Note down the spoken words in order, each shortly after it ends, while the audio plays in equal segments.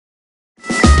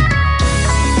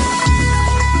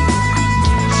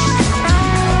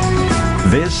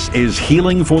This is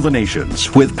Healing for the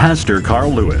Nations with Pastor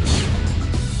Carl Lewis.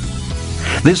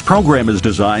 This program is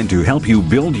designed to help you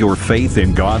build your faith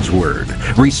in God's Word,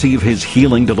 receive His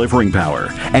healing delivering power,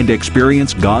 and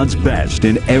experience God's best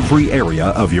in every area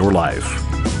of your life.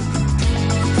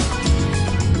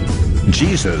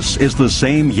 Jesus is the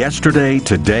same yesterday,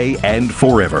 today, and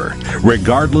forever.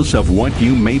 Regardless of what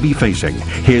you may be facing,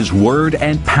 His Word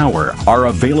and power are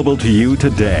available to you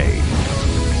today.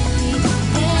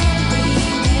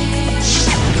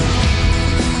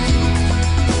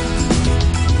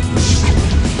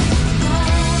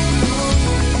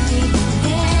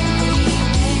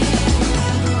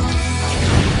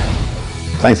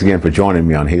 Thanks again for joining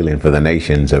me on Healing for the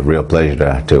Nations. A real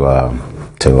pleasure to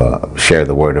share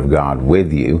the Word of God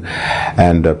with you,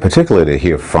 and particularly to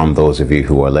hear from those of you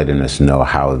who are letting us know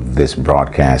how this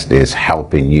broadcast is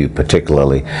helping you,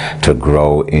 particularly to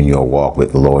grow in your walk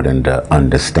with the Lord and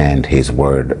understand His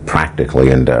Word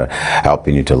practically, and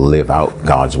helping you to live out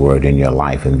God's Word in your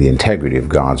life and the integrity of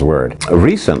God's Word.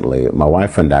 Recently, my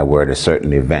wife and I were at a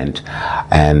certain event,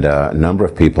 and a number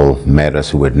of people met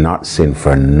us who had not seen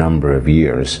for a number of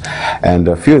years, and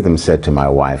a few of them said to my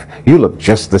wife, "You look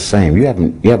just the same. You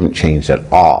haven't changed at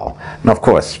all." Now, of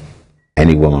course,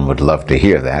 any woman would love to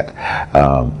hear that.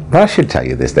 But I should tell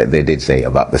you this, that they did say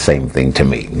about the same thing to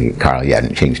me. "Carl, you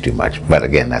haven't changed too much." But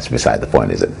again, that's beside the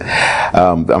point, is it?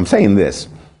 I'm saying this.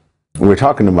 We're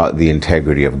talking about the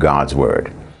integrity of God's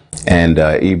Word. And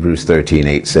Hebrews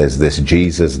 13:8 says this: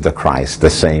 Jesus the Christ, the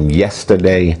same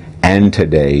yesterday and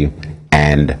today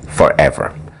and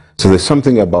forever. So there's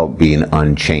something about being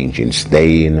unchanging,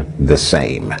 staying the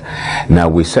same. Now,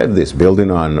 we said this,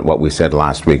 building on what we said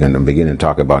last week, and I'm beginning to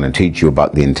talk about and teach you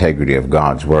about the integrity of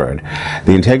God's Word.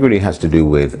 The integrity has to do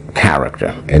with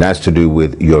character. It has to do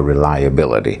with your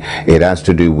reliability. It has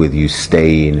to do with you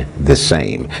staying the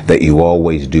same, that you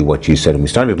always do what you said. And we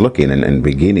started looking and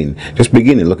beginning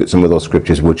to look at some of those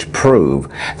scriptures which prove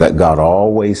that God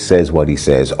always says what He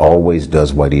says, always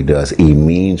does what He does. He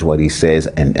means what He says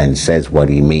and says what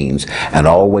He means, and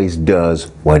always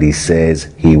does what He says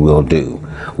He will do.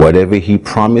 Whatever He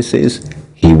promises,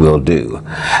 He will do.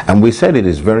 And we said it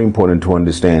is very important to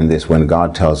understand this when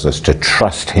God tells us to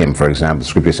trust Him. For example,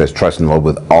 Scripture says, trust in the Lord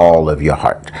with all of your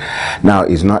heart. Now,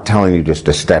 He's not telling you just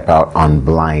to step out on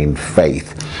blind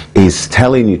faith. He's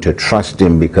telling you to trust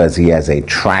Him because He has a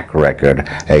track record,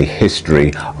 a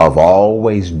history of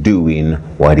always doing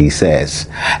what He says.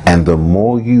 And the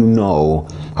more you know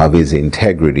of His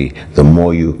integrity, the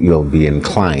more you'll be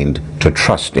inclined to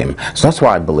trust Him. So that's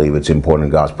why I believe it's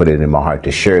important. God's put it in my heart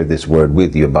to share this word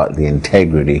with you about the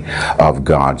integrity of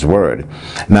God's Word.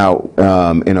 Now,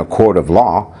 in a court of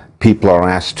law, people are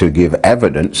asked to give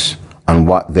evidence on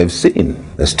what they've seen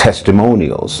as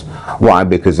testimonials. Why?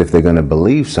 Because if they're going to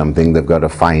believe something, they've got to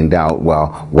find out,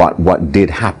 well, what did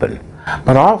happen.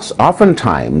 But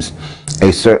oftentimes,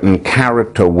 a certain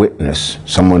character witness,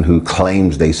 someone who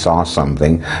claims they saw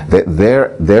something, that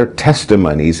their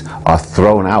testimonies are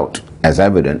thrown out as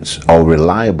evidence or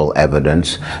reliable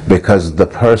evidence because the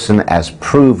person has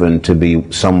proven to be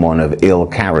someone of ill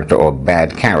character or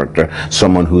bad character,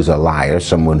 someone who's a liar,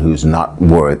 someone who's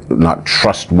not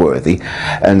trustworthy.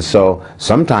 And so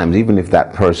sometimes, even if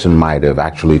that person might have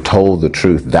actually told the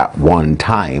truth that one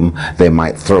time, they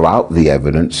might throw out the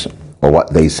evidence or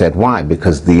what they said. Why?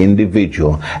 Because the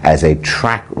individual has a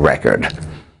track record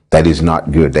that is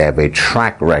not good. They have a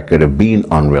track record of being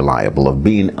unreliable, of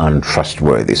being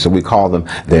untrustworthy. So we call them,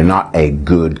 they're not a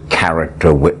good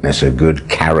character witness, a good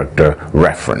character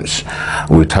reference.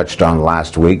 We touched on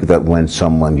last week that when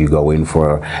you go in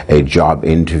for a job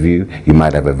interview, you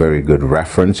might have a very good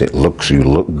reference. You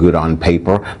look good on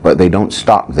paper, but they don't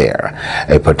stop there.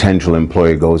 A potential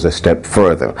employer goes a step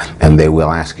further and they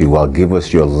will ask you, well, give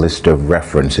us your list of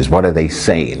references. What are they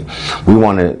saying? We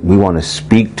want to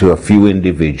speak to a few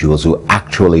individuals who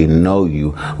actually know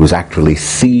you, who's actually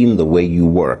seen the way you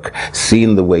work,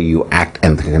 seen the way you act,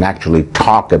 and can actually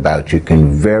talk about you, can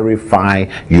verify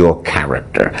your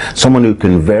character. Someone who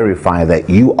can verify that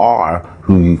you are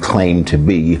who you claim to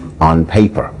be on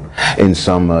paper. In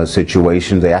some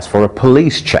situations, they ask for a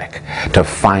police check to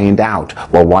find out,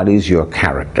 well, what is your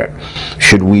character?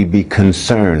 Should we be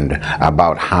concerned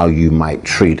about how you might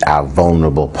treat our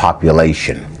vulnerable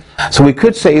population? So we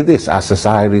could say this: our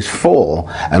society is full,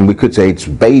 and we could say it's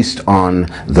based on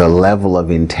the level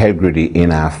of integrity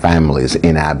in our families,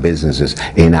 in our businesses,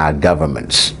 in our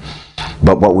governments.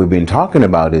 But what we've been talking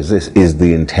about is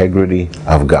the integrity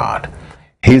of God.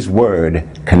 His word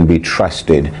can be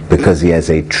trusted because he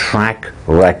has a track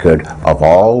record of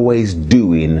always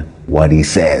doing what he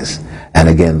says. And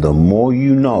again, the more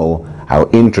you know how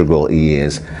integral he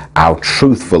is, how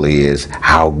truthful he is,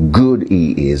 how good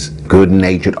he is,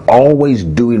 good-natured, always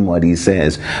doing what he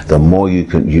says, the more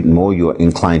you're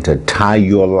inclined to tie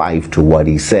your life to what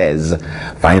he says.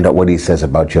 Find out what he says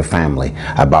about your family,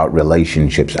 about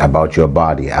relationships, about your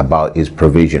body, about his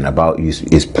provision, about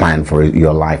his plan for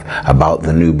your life, about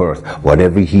the new birth.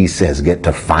 Whatever he says, get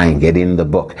in the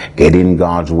book, get in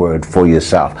God's word for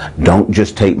yourself. Don't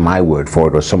just take my word for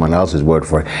it or someone else's word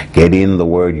for it. Get in the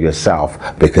word yourself,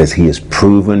 because he is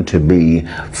proven to be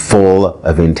full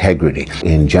of integrity.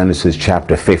 In Genesis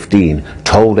chapter 15,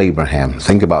 told Abraham,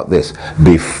 think about this,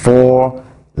 before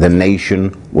the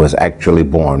nation was actually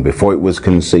born, before it was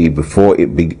conceived,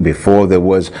 before there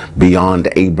was beyond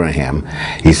Abraham,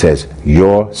 he says,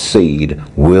 your seed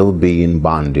will be in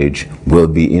bondage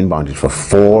for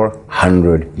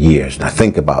 400 years. Now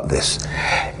think about this.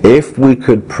 If we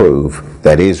could prove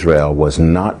that Israel was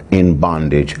not in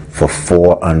bondage for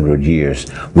 400 years,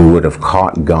 we would have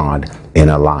caught God in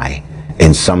a lie,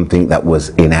 in something that was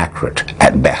inaccurate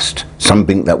at best,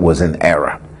 something that was an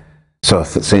error. So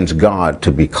since God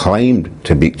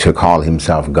to call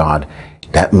himself God,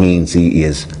 that means he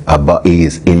is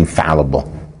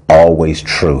infallible, always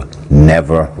true,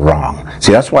 never wrong.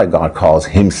 See, that's why God calls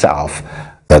himself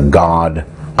the God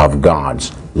of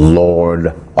gods,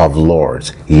 Lord of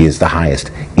lords. He is the highest.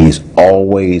 He's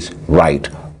always right,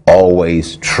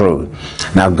 always true.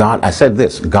 Now God, I said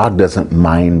this, God doesn't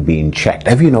mind being checked.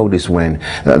 Have you noticed when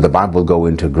the Bible will go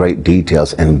into great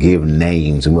details and give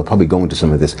names, and we'll probably go into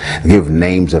some of this, give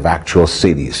names of actual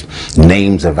cities,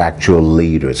 names of actual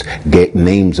leaders, get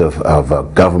names of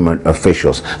government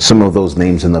officials. Some of those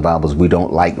names in the Bibles we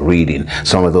don't like reading,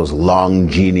 some of those long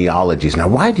genealogies. Now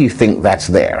why do you think that's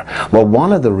there? Well,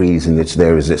 one of the reasons it's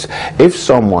there is this. If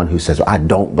someone who says, I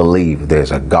don't believe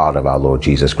there's a God of our Lord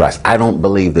Jesus Christ, I don't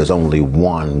believe there's only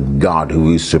one God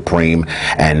who is supreme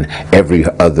and every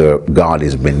other God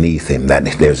is beneath him, that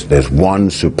there's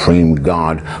one supreme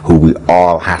God who we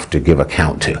all have to give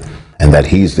account to, and that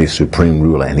he's the supreme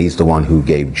ruler and he's the one who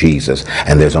gave Jesus,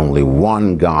 and there's only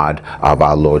one God of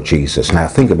our Lord Jesus. Now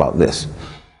think about this.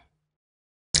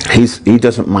 He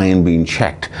doesn't mind being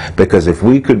checked, because if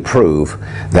we could prove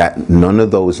that none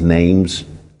of those names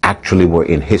actually were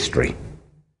in history,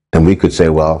 then we could say,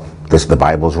 well, the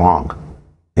Bible's wrong.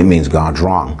 It means God's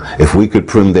wrong. If we could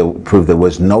prove there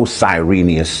was no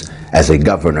Cyrenius as a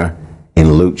governor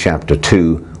in Luke chapter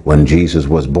 2 when Jesus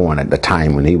was born, at the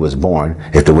time when he was born,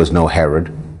 if there was no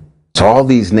Herod. So all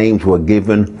these names were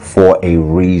given for a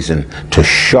reason, to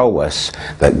show us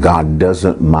that God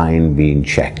doesn't mind being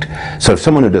checked. So if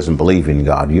someone who doesn't believe in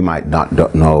God, you might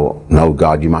not know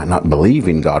God, you might not believe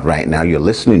in God right now, you're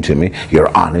listening to me,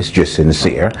 you're honest, you're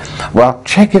sincere, well,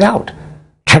 check it out.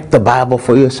 Check the Bible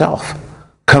for yourself.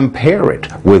 Compare it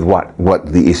with what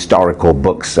the historical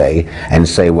books say, and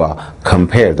say, well,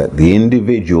 compare that. The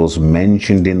individuals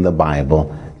mentioned in the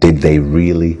Bible, did they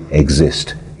really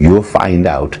exist? You'll find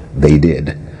out they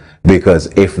did. Because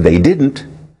if they didn't,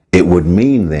 it would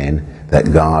mean then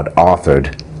that God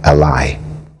authored a lie,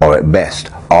 or at best,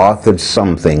 authored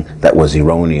something that was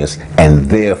erroneous and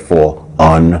therefore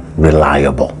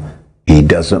unreliable. He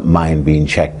doesn't mind being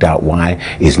checked out. Why?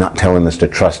 He's not telling us to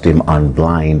trust him on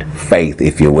blind faith,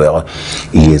 if you will.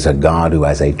 He is a God who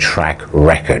has a track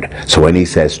record. So when he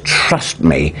says, trust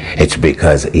me, it's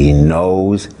because he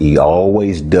knows he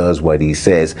always does what he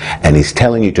says. And he's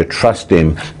telling you to trust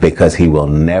him because he will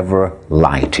never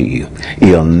lie to you.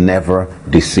 He'll never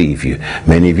deceive you.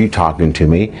 Many of you talking to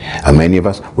me, and many of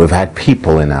us, we've had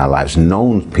people in our lives,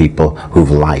 known people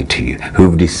who've lied to you,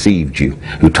 who've deceived you,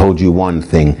 who told you one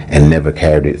thing and never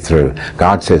carried it through.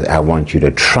 God says, I want you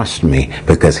to trust me,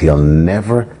 because he'll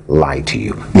never lie to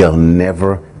you. He'll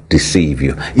never deceive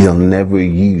you. He'll never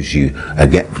use you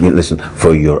again. Listen,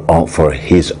 for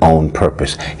his own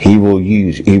purpose. He will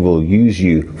use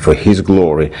you for his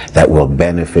glory that will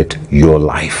benefit your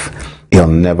life. He'll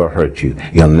never hurt you.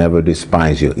 He'll never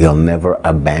despise you. He'll never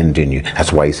abandon you.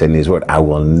 That's why he said in his word, I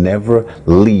will never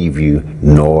leave you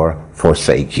nor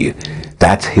forsake you.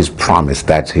 That's his promise.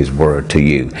 That's his word to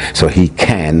you. So he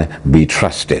can be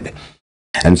trusted.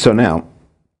 And so now,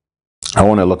 I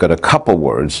want to look at a couple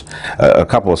words, a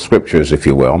couple of scriptures, if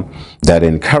you will, that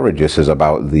encourage us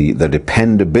about the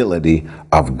dependability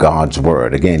of God's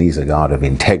word. Again, he's a God of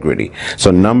integrity.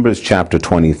 So Numbers chapter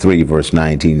 23, verse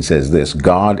 19 says this,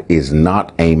 God is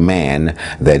not a man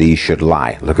that he should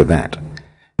lie. Look at that.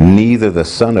 Neither the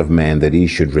Son of Man that he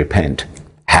should repent.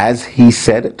 Has he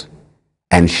said it,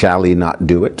 and shall he not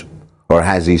do it? Or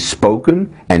has he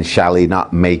spoken, and shall he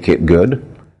not make it good?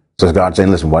 So God's saying,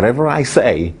 listen, whatever I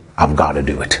say, I've got to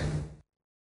do it.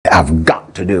 I've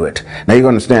got to do it. Now you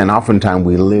understand, oftentimes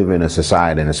we live in a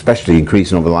society, and especially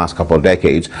increasing over the last couple of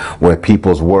decades, where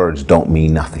people's words don't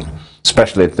mean nothing.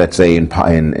 Especially, let's say, in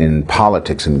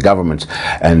politics and governments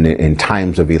and in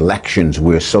times of elections,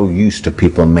 we're so used to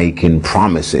people making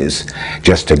promises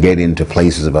just to get into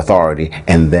places of authority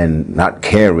and then not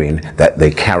caring that they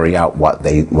carry out what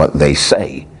they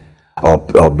say.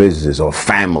 Or business or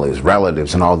families,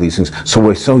 relatives, and all these things. So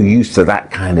we're so used to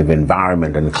that kind of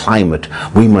environment and climate,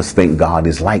 we must think God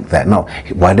is like that. No,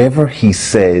 whatever he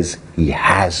says, he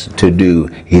has to do.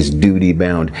 He's duty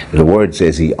bound. The word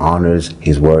says he honors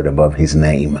his word above his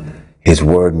name. His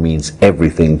word means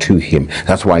everything to him.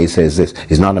 That's why he says this.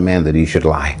 He's not a man that he should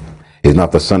lie. He's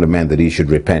not the son of man that he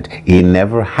should repent. He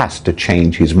never has to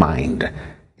change his mind.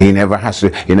 He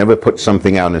never puts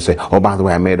something out and say, oh, by the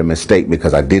way, I made a mistake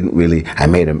because I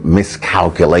made a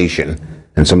miscalculation.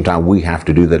 And sometimes we have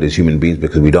to do that as human beings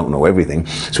because we don't know everything.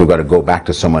 So we've got to go back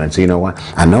to someone and say, you know what?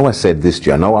 I know I said this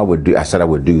to you. I said I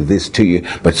would do this to you,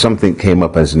 but something came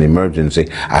up as an emergency.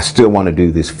 I still want to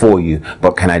do this for you,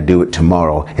 but can I do it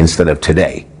tomorrow instead of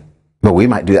today? But we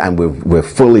might do that, and we're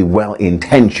fully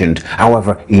well-intentioned.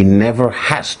 However, he never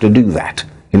has to do that.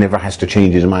 He never has to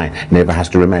change his mind, never has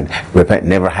to repent,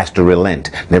 never has to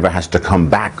relent, never has to come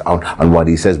back on what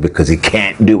he says because he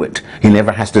can't do it. He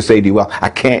never has to say to you, well, I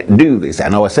can't do this. I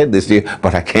know I said this to you,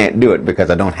 but I can't do it because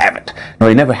I don't have it. No,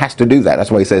 he never has to do that. That's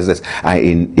why he says this.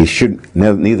 He should,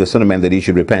 neither son of man that he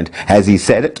should repent. Has he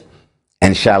said it?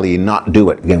 And shall he not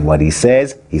do it? Again, what he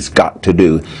says, he's got to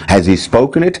do. Has he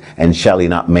spoken it? And shall he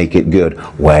not make it good?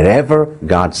 Whatever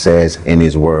God says in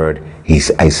his word,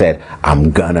 I said,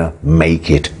 I'm gonna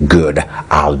make it good.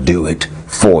 I'll do it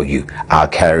for you. I'll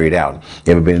carry it out.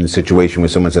 You ever been in a situation where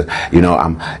someone says,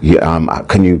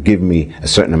 can you give me a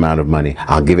certain amount of money?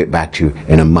 I'll give it back to you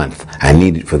in a month. I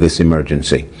need it for this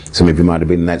emergency. Some of you might have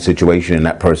been in that situation and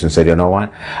that person said, you know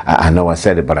what? I know I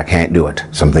said it, but I can't do it.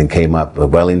 Something came up,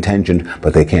 well-intentioned,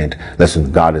 but they can't.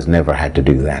 Listen, God has never had to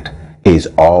do that. He's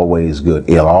always good.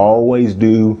 He'll always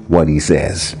do what he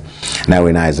says. Now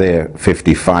in Isaiah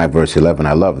 55 verse 11,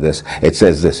 I love this. It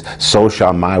says this, so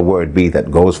shall my word be that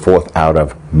goes forth out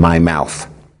of my mouth.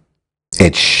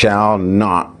 It shall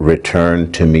not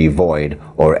return to me void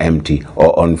or empty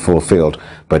or unfulfilled,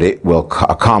 but it will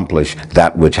accomplish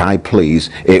that which I please.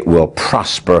 It will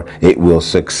prosper. It will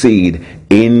succeed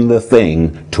in the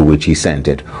thing to which he sent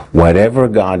it. Whatever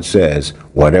God says,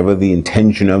 whatever the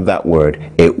intention of that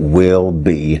word, it will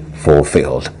be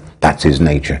fulfilled. That's his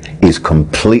nature. He's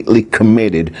completely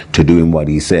committed to doing what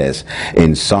he says.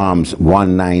 In Psalms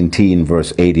 119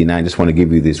 verse 89, I just want to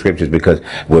give you these scriptures because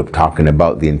we're talking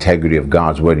about the integrity of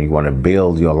God's word, and you want to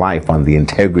build your life on the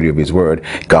integrity of his word.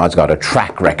 God's got a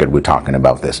track record. We're talking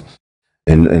about this.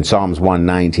 In Psalms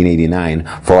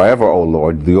 119:89, forever, O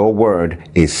Lord, your word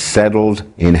is settled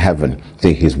in heaven.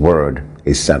 See, his word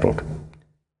is settled.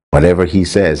 Whatever he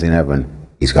says in heaven,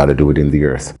 he's got to do it in the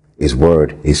earth. His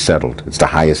word is settled. It's the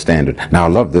highest standard. Now I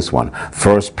love this one.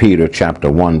 1 Peter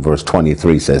chapter 1 verse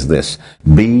 23 says this,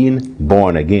 being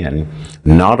born again,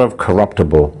 not of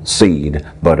corruptible seed,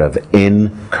 but of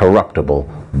incorruptible,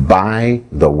 by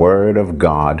the word of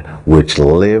God, which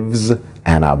lives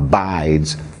and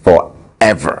abides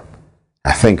forever.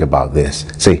 Now think about this.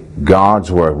 See,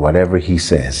 God's word, whatever he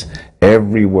says,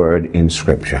 every word in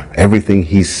Scripture, everything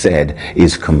he said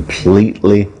is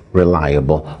completely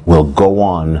reliable, will go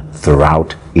on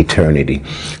throughout eternity.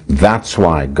 That's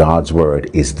why God's word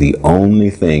is the only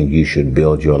thing you should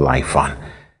build your life on.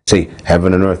 See,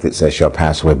 heaven and earth, it says, shall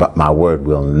pass away, but my word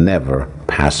will never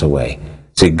pass away.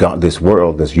 See, God, this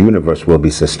world, this universe will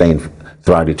be sustained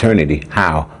throughout eternity.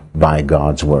 How? By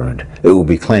God's word. It will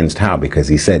be cleansed. How? Because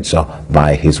he said so,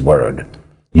 by his word.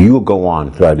 You will go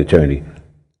on throughout eternity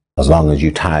as long as you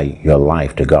tie your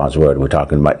life to God's word. We're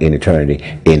talking about in eternity,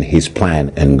 in his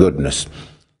plan and goodness.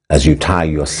 As you tie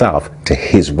yourself to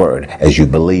his word, as you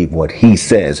believe what he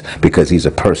says, because he's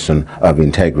a person of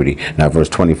integrity. Now verse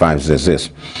 25 says this,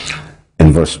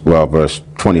 in verse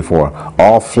 24,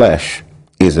 all flesh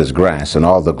is as grass, and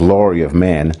all the glory of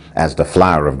man as the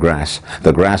flower of grass.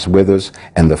 The grass withers,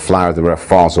 and the flower thereof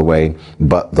falls away,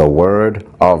 but the word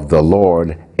of the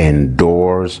Lord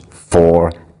endures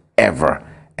forever.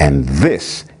 And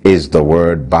this is the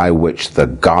word by which the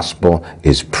gospel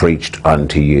is preached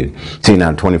unto you. See, now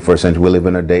in the 21st century, we live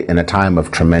in a time of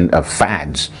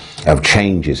fads, of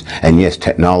changes. And yes,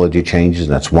 technology changes,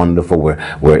 and that's wonderful.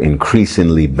 We're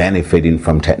increasingly benefiting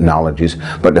from technologies.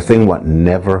 But the thing what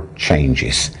never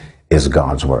changes is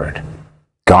God's word.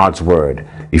 God's word.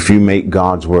 If you make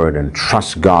God's word and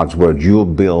trust God's word, you'll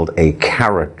build a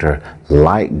character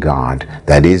like God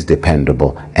that is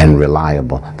dependable and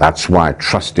reliable. That's why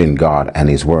trusting God and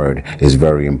his word is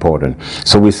very important.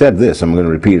 So we said this, I'm going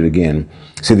to repeat it again.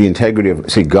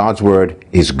 See, God's word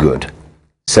is good.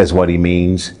 Says what he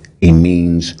means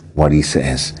what he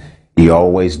says. He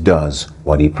always does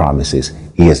what he promises.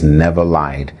 He has never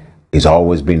lied. He's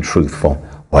always been truthful.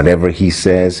 Whatever he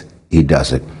says, he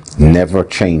does it. Never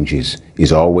changes.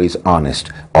 He's always honest,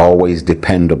 always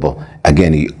dependable.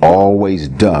 Again, he always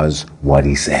does what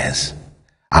he says.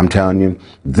 I'm telling you,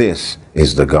 this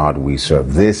is the God we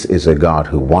serve. This is a God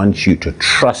who wants you to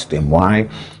trust him. Why?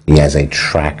 He has a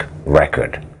track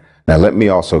record. Now, let me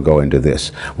also go into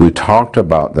this. We talked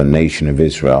about the nation of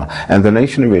Israel, and the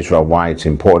nation of Israel, why it's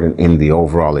important in the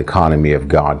overall economy of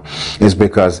God, is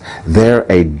because they're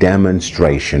a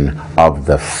demonstration of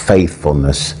the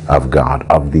faithfulness of God,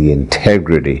 of the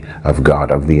integrity of God,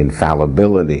 of the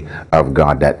infallibility of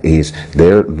God. That is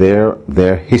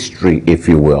their history, if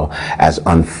you will, as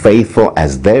unfaithful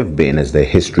as they've been, as their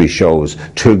history shows,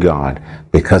 to God.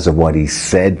 Because of what he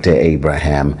said to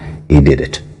Abraham, he did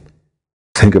it.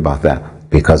 Think about that,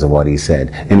 because of what he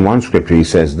said. In one scripture, he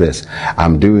says this,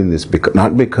 I'm doing this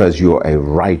not because you're a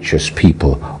righteous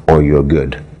people or you're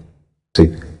good,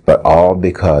 see, but all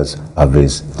because of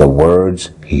the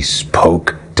words he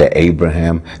spoke to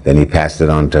Abraham, then he passed it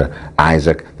on to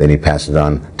Isaac, then he passed it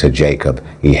on to Jacob.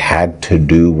 He had to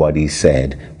do what he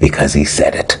said because he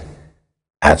said it.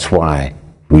 That's why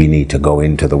we need to go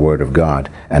into the Word of God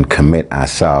and commit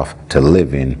ourselves to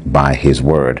living by his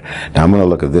Word. Now I'm going to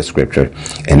look at this scripture.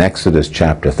 In Exodus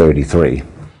chapter 33,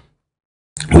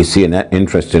 we see an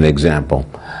interesting example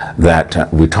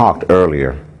that we talked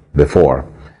earlier before,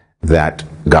 that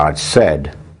God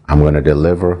said, I'm going to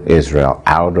deliver Israel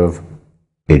out of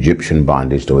Egyptian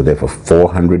bondage. They were there for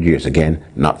 400 years. Again,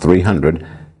 not 300,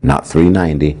 not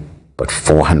 390, but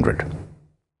 400.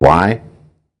 Why?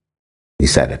 He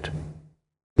said it.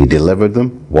 He delivered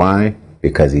them. Why?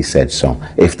 Because he said so.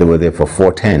 If they were there for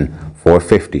 410,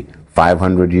 450,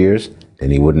 500 years,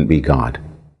 then he wouldn't be God.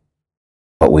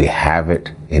 But we have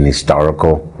it in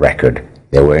historical record.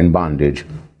 They were in bondage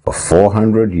for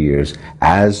 400 years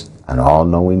as an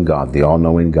all-knowing God. The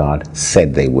all-knowing God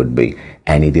said they would be.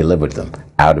 And he delivered them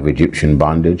out of Egyptian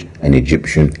bondage. And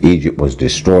Egypt was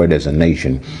destroyed as a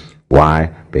nation.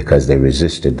 Why? Because they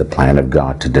resisted the plan of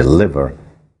God to deliver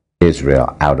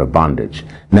Israel out of bondage.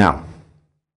 Now,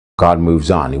 God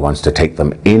moves on. He wants to take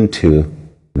them into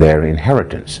their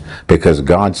inheritance, because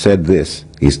God said this.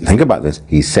 Think about this.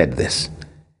 He said this.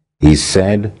 He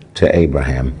said to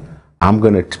Abraham, I'm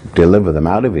going to deliver them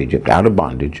out of Egypt, out of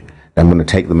bondage. I'm going to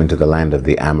take them into the land of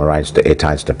the Amorites, the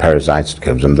Hittites, the Perizzites,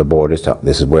 gives them the borders.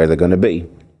 This is where they're going to be.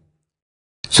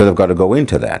 So they've got to go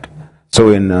into that. So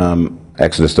in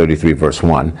Exodus 33, verse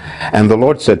 1, and the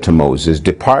Lord said to Moses,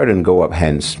 depart and go up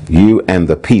hence, you and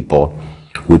the people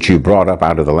which you brought up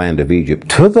out of the land of Egypt,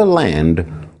 to the land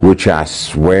which I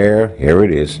swear, here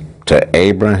it is, to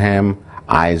Abraham,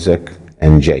 Isaac,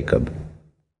 and Jacob.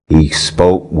 He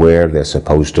spoke where they're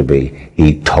supposed to be.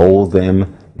 He told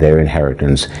them their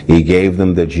inheritance. He gave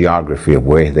them the geography of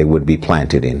where they would be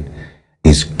planted in.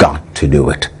 He's got to do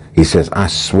it. He says, I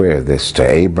swear this to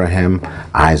Abraham,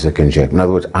 Isaac, and Jacob. In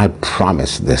other words, I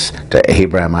promise this to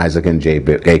Abraham, Isaac, and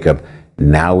Jacob.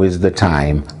 Now is the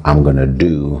time I'm going to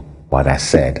do what I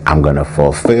said. I'm going to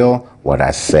fulfill what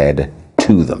I said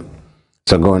to them.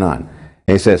 So going on,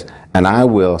 he says, and I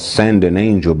will send an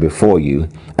angel before you,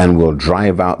 and will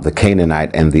drive out the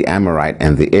Canaanite, and the Amorite,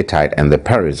 and the Hittite, and the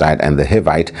Perizzite, and the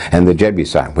Hivite, and the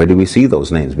Jebusite. Where did we see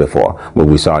those names before? Well,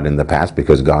 we saw it in the past,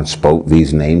 because God spoke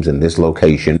these names in this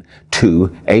location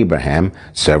to Abraham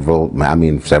several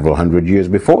hundred years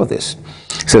before this.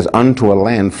 It says, unto a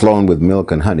land flowing with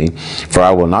milk and honey, for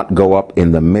I will not go up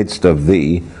in the midst of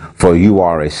thee, for you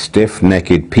are a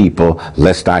stiff-necked people,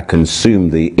 lest I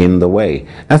consume thee in the way.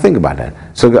 Now think about that.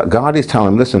 So God is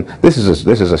telling him, listen, this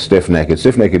is a stiff-necked.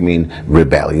 Stiff-necked means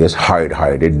rebellious,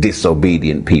 hard-hearted,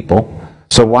 disobedient people.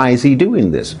 So why is he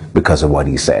doing this? Because of what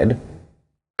he said.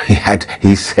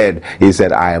 He said,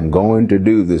 I am going to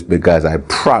do this because I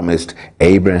promised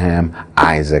Abraham,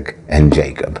 Isaac, and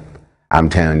Jacob. I'm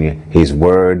telling you, his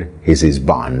word is his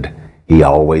bond. He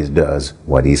always does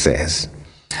what he says.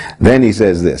 Then he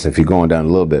says this, if you're going down a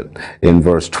little bit, in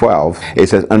verse 12, it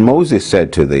says, and Moses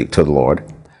said to the Lord,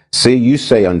 see, you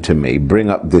say unto me, bring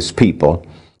up this people.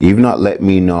 You've not let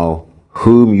me know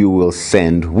whom you will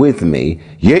send with me.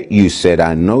 Yet you said,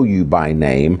 I know you by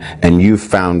name, and you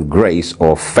found grace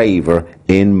or favor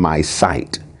in my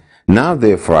sight. Now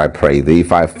therefore I pray thee,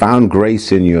 if I have found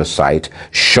grace in your sight,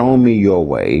 show me your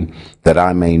way, that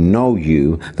I may know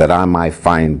you, that I might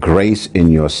find grace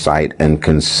in your sight, and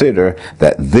consider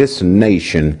that this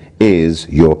nation is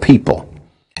your people.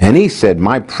 And he said,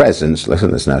 my presence, listen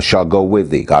to this now, shall go with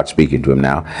thee, God speaking to him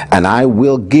now, and I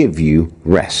will give you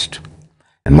rest.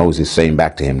 And Moses saying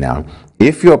back to him now,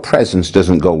 if your presence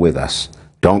doesn't go with us,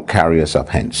 don't carry us up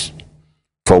hence.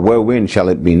 For wherein shall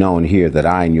it be known here that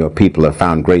I and your people have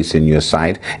found grace in your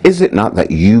sight? Is it not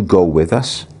that you go with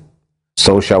us?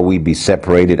 So shall we be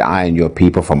separated, I and your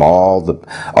people, from all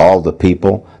the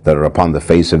people that are upon the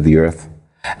face of the earth.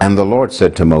 And the Lord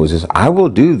said to Moses, I will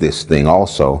do this thing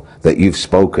also that you've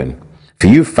spoken. For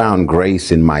you found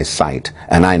grace in my sight,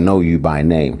 and I know you by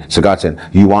name. So God said,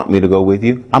 you want me to go with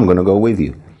you? I'm going to go with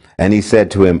you. And he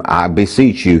said to him, I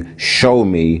beseech you, show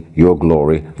me your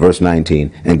glory. Verse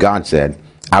 19. And God said,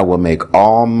 I will make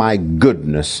all my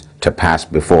goodness to pass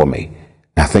before me.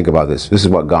 Now think about this. This is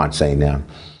what God's saying now.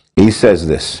 He says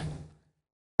this.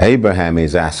 Abraham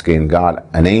is asking God,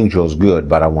 an angel's good,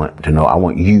 but I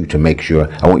want you to make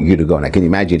sure, I want you to go. Now can you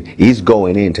imagine? He's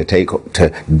going in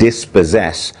to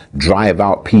dispossess, drive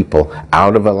out people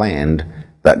out of a land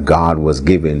that God was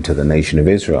giving to the nation of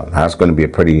Israel. Now, that's going to be a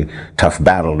pretty tough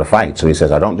battle to fight. So he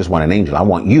says, I don't just want an angel, I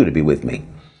want you to be with me.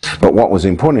 But what was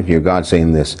important here, God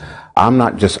saying this, I'm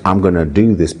going to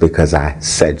do this because I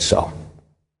said so.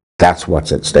 That's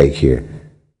what's at stake here.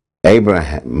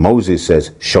 Moses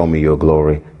says, show me your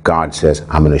glory. God says,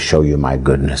 I'm going to show you my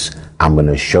goodness. I'm going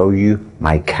to show you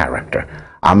my character.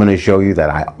 I'm going to show you that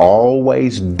I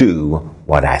always do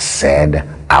what I said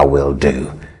I will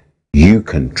do. You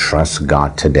can trust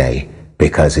God today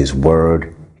because his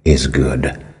word is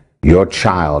good. Your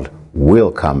child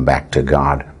will come back to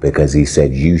God because he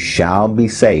said, you shall be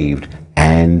saved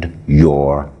and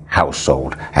your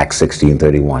household. Acts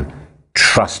 16:31.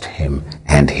 Trust him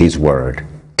and his word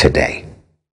today.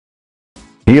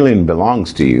 Healing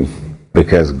belongs to you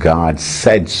because God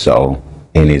said so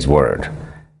in his word.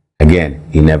 Again,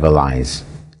 he never lies.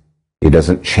 He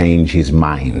doesn't change his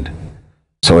mind.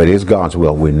 So it is God's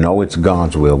will. We know it's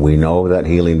God's will. We know that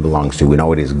healing belongs to you. We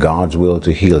know it is God's will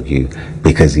to heal you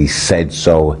because he said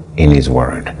so in his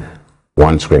word.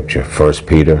 One scripture, 1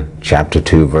 Peter chapter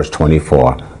 2, verse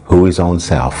 24, who his own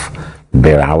self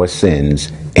bare our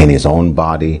sins in his own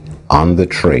body on the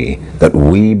tree, that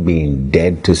we being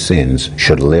dead to sins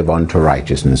should live unto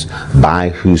righteousness, by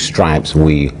whose stripes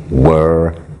we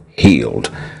were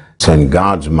healed. So in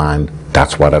God's mind,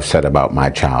 that's what I've said about my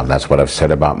child. That's what I've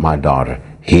said about my daughter.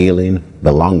 Healing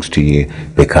belongs to you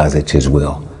because it's his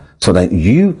will. So that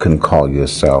you can call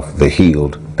yourself the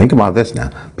healed. Think about this now.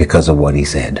 Because of what he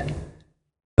said.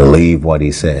 Believe what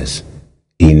he says.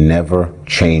 He never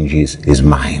changes his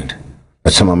mind.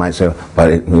 But someone might say,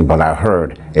 but I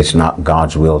heard it's not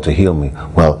God's will to heal me.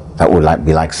 Well, that would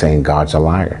be like saying God's a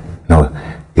liar. No,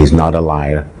 he's not a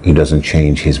liar. He doesn't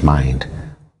change his mind.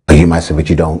 But you might say, but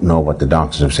you don't know what the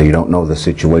doctors have said. You don't know the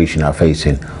situation I'm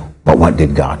facing. But what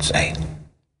did God say?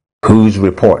 Whose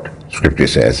report, Scripture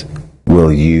says,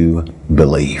 will you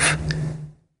believe?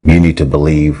 You need to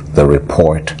believe the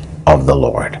report of the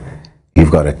Lord.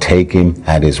 You've got to take him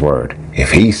at his word.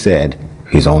 If he said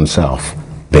his own self,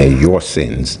 bear your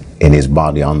sins in his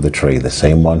body on the tree, the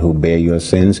same one who bare your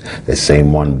sins, the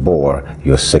same one bore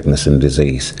your sickness and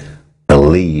disease.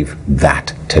 Believe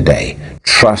that today.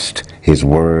 Trust his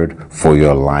word for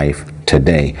your life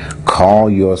today. Call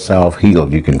yourself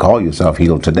healed. You can call yourself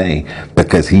healed today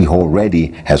because he already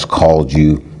has called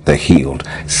you the healed.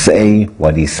 Say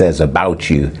what he says about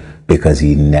you because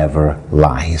he never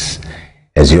lies.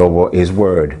 As his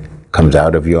word comes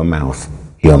out of your mouth,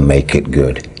 he'll make it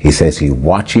good. He says he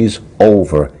watches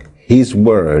over his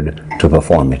word to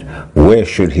perform it. Where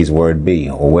should his word be?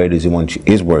 Or where does he want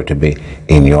his word to be?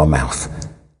 In your mouth.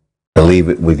 Believe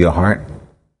it with your heart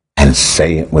and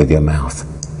say it with your mouth.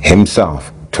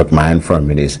 Himself took my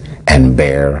infirmities and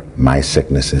bare my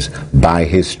sicknesses. By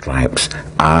his stripes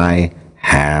I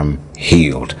am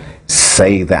healed.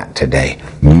 Say that today.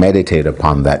 Meditate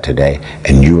upon that today,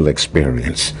 and you'll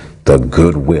experience the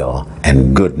goodwill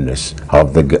and goodness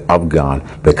of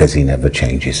God because he never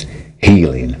changes.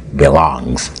 Healing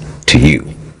belongs to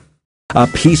you. A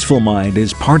peaceful mind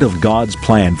is part of God's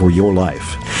plan for your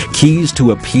life. Keys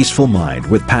to a Peaceful Mind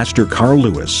with Pastor Carl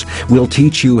Lewis will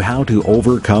teach you how to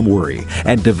overcome worry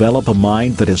and develop a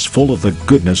mind that is full of the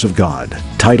goodness of God.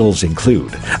 Titles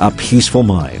include A Peaceful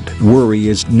Mind, Worry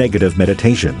is Negative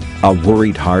Meditation, A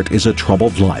Worried Heart is a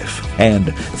Troubled Life,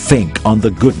 and Think on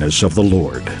the Goodness of the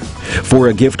Lord. For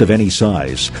a gift of any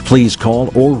size, please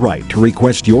call or write to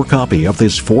request your copy of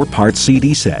this 4-part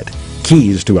CD set,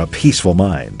 Keys to a Peaceful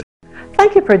Mind.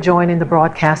 Thank you for joining the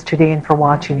broadcast today and for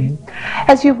watching it.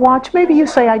 As you've watched, maybe you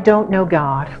say, I don't know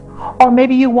God. Or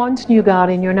maybe you once knew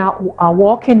God and you're not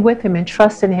walking with Him and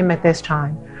trusting Him at this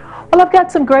time. Well, I've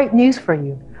got some great news for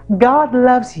you. God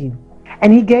loves you,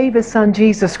 and He gave His Son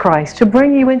Jesus Christ to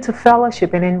bring you into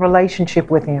fellowship and in relationship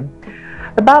with Him.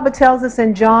 The Bible tells us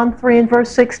in John 3 and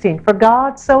verse 16, For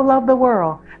God so loved the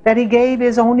world that He gave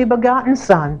His only begotten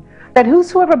Son, that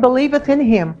whosoever believeth in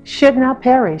Him should not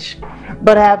perish,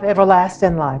 but have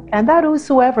everlasting life. And that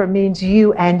whosoever means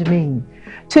you and me.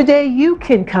 Today you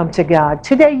can come to God.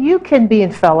 Today you can be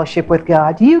in fellowship with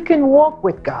God. You can walk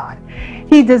with God.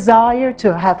 He desires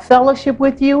to have fellowship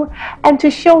with you and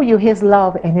to show you His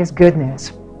love and His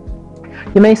goodness.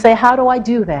 You may say, how do I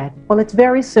do that? Well, it's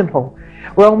very simple.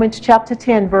 Romans chapter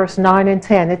 10, verse 9 and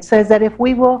 10, it says that if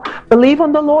we will believe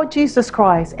on the Lord Jesus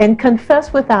Christ and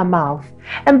confess with our mouth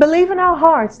and believe in our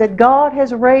hearts that God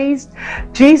has raised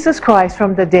Jesus Christ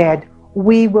from the dead,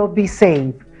 we will be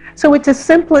saved. So it's as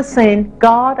simple as saying,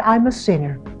 God, I'm a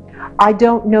sinner. I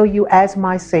don't know you as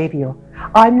my Savior.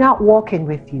 I'm not walking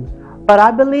with you. But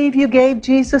I believe you gave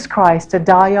Jesus Christ to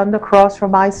die on the cross for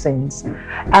my sins.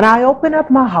 And I open up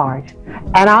my heart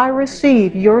and I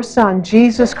receive your Son,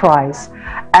 Jesus Christ,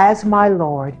 as my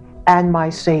Lord and my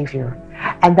Savior.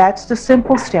 And that's the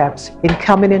simple steps in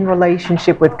coming in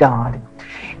relationship with God.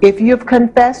 If you've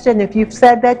confessed and if you've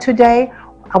said that today,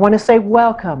 I want to say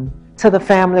welcome to the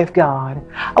family of God.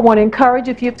 I want to encourage,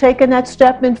 if you've taken that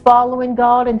step in following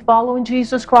God and following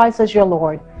Jesus Christ as your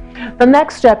Lord, the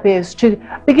next step is to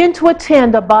begin to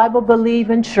attend a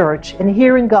Bible-believing church and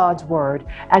hearing God's Word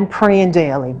and praying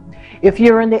daily. If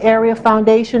you're in the area of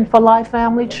Foundation for Life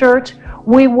Family Church,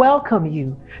 we welcome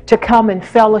you to come and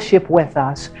fellowship with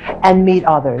us and meet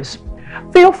others.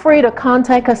 Feel free to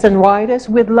contact us and write us.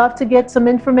 We'd love to get some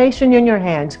information in your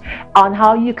hands on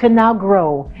how you can now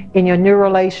grow in your new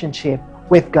relationship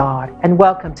with God. And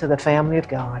welcome to the family of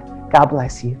God. God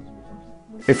bless you.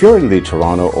 If you're in the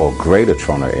Toronto or Greater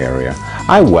Toronto area,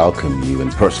 I welcome you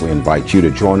and personally invite you to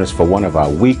join us for one of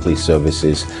our weekly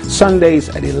services, Sundays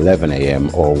at 11 a.m.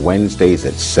 or Wednesdays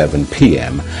at 7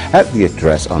 p.m. at the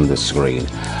address on the screen.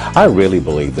 I really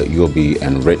believe that you'll be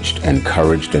enriched,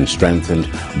 encouraged, and strengthened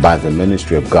by the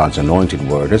ministry of God's anointed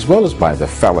word, as well as by the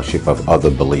fellowship of other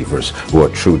believers who are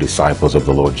true disciples of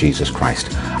the Lord Jesus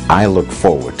Christ. I look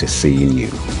forward to seeing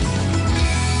you.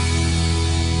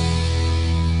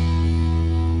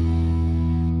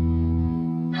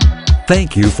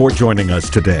 Thank you for joining us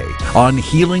today on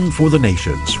Healing for the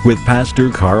Nations with Pastor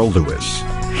Carl Lewis.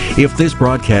 If this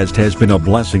broadcast has been a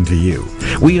blessing to you,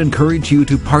 we encourage you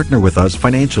to partner with us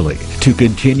financially to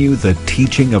continue the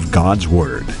teaching of God's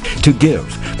Word. To give,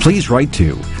 please write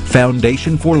to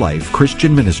Foundation for Life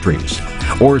Christian Ministries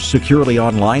or securely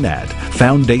online at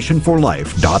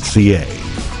foundationforlife.ca.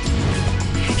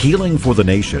 Healing for the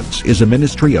Nations is a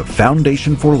ministry of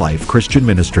Foundation for Life Christian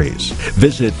Ministries.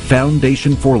 Visit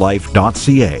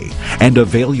foundationforlife.ca and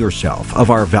avail yourself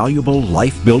of our valuable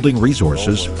life-building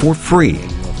resources for free.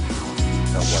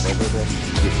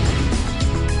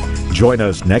 Join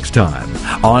us next time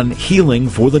on Healing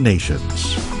for the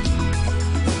Nations.